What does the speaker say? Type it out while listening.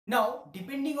Now,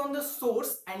 depending on the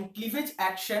source and cleavage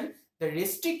action, the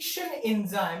restriction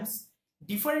enzymes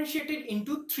differentiated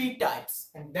into three types,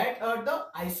 and that are the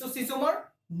Isoschizomer,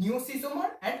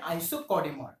 Neoschizomer, and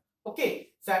Isocaudomer.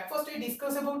 Okay, so at first I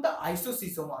discuss about the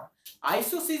Isoschizomer.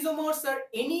 Isoschizomers are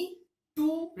any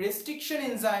two restriction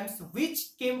enzymes which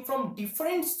came from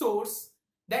different source.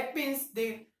 That means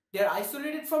they are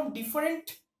isolated from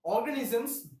different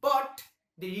organisms, but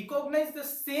they recognize the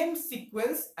same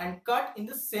sequence and cut in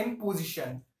the same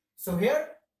position. So here,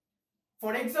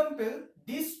 for example,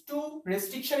 these two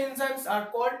restriction enzymes are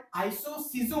called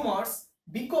isoschizomers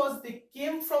because they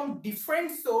came from different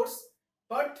source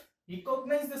but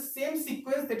recognize the same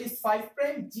sequence, that is 5'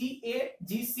 GA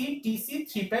GC TC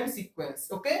 3' sequence.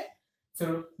 Okay,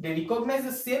 so they recognize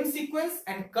the same sequence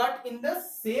and cut in the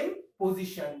same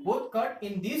position, both cut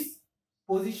in this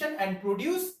position and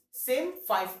produce same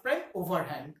 5'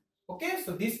 overhang. Okay,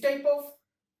 so this type of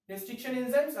restriction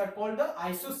enzymes are called the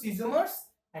isoschizomers.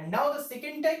 And now the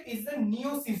second type is the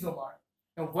Neoschizomer.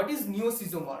 Now what is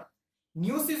Neoschizomer?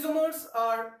 Neoschizomers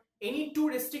are any two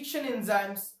restriction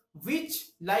enzymes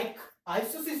which, like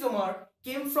Isoschizomer,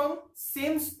 came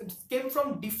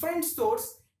from different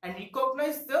source and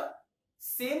recognize the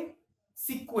same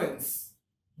sequence,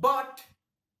 but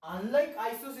unlike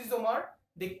Isoschizomer,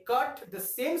 they cut the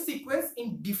same sequence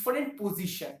in different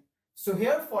position. So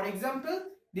here, for example,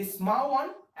 this SMA1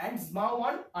 and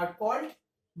SMA1 are called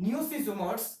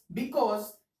Neosschizomers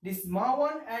because this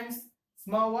SMA1 and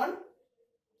SMA1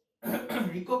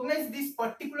 recognize this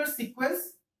particular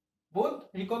sequence, both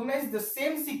recognize the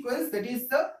same sequence, that is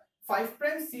the 5'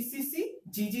 CCC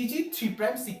GGG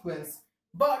 3' sequence,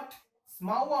 but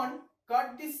SMA1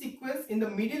 cut this sequence in the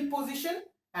middle position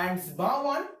and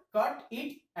SMA1 cut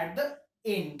it at the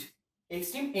end,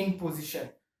 extreme end position.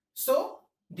 So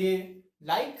they,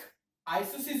 like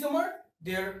Isoschizomer,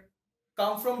 they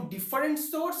come from different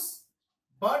source,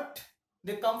 but they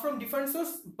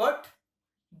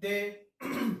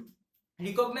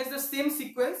recognize the same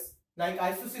sequence like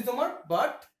Isoschizomer,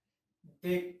 but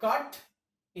they cut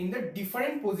in the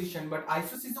different position, but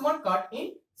Isoschizomer cut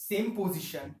in same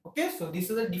position. Okay, so this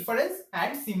is the difference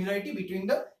and similarity between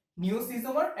the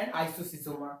Neoschizomer and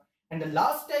Isoschizomer. And the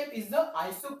last type is the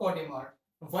Isocaudomer.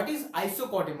 What is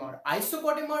Isocaudomer?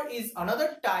 Isocaudomer is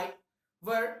another type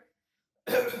where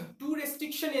two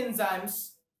restriction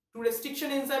enzymes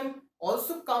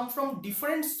also come from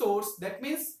different source. That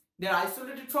means they are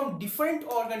isolated from different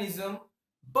organism,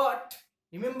 but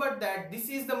remember that this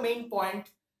is the main point,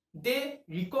 they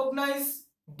recognize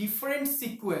different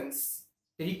sequence.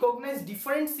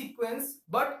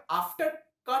 But after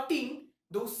cutting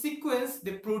those sequence,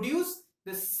 they produce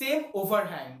the same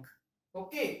overhang.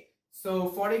 Okay, so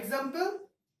for example,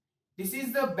 this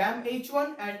is the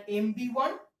BAM-H1 and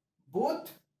MB1.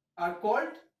 Both are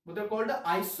called the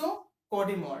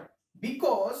Isocaudomer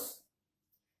because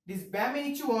this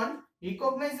BAM-H1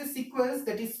 recognize the sequence,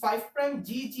 that is 5'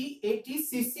 GGAT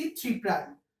CC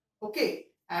 3'. Okay,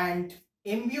 and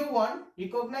MB1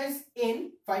 recognize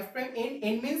N, 5'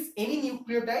 N means any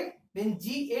nucleotide, then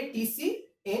GATC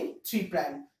N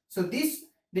 3'. So this,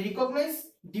 they recognize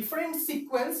different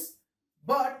sequence,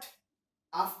 but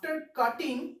after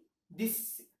cutting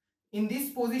this in this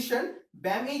position,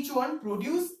 BAM-H1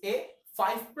 produce a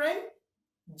 5'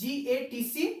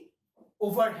 GATC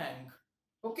overhang.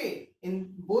 Okay,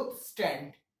 in both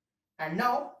strand. And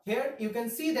now here you can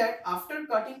see that after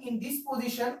cutting in this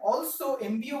position, also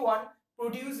MBO1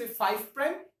 produce a 5'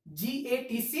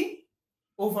 GATC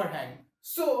overhang.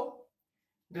 So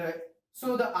they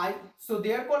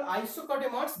are called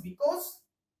Isocaudomers because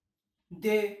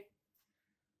they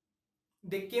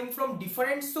came from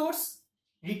different source,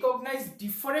 recognize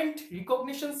different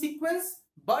recognition sequence,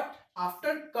 but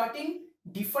after cutting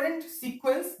different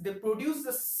sequence, they produce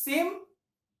the same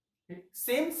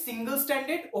single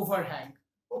stranded overhang.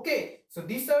 Okay, so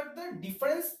these are the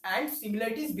difference and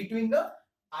similarities between the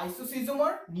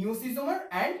Isoschizomer, Neoschizomer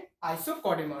and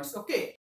Isocaudomers. Okay.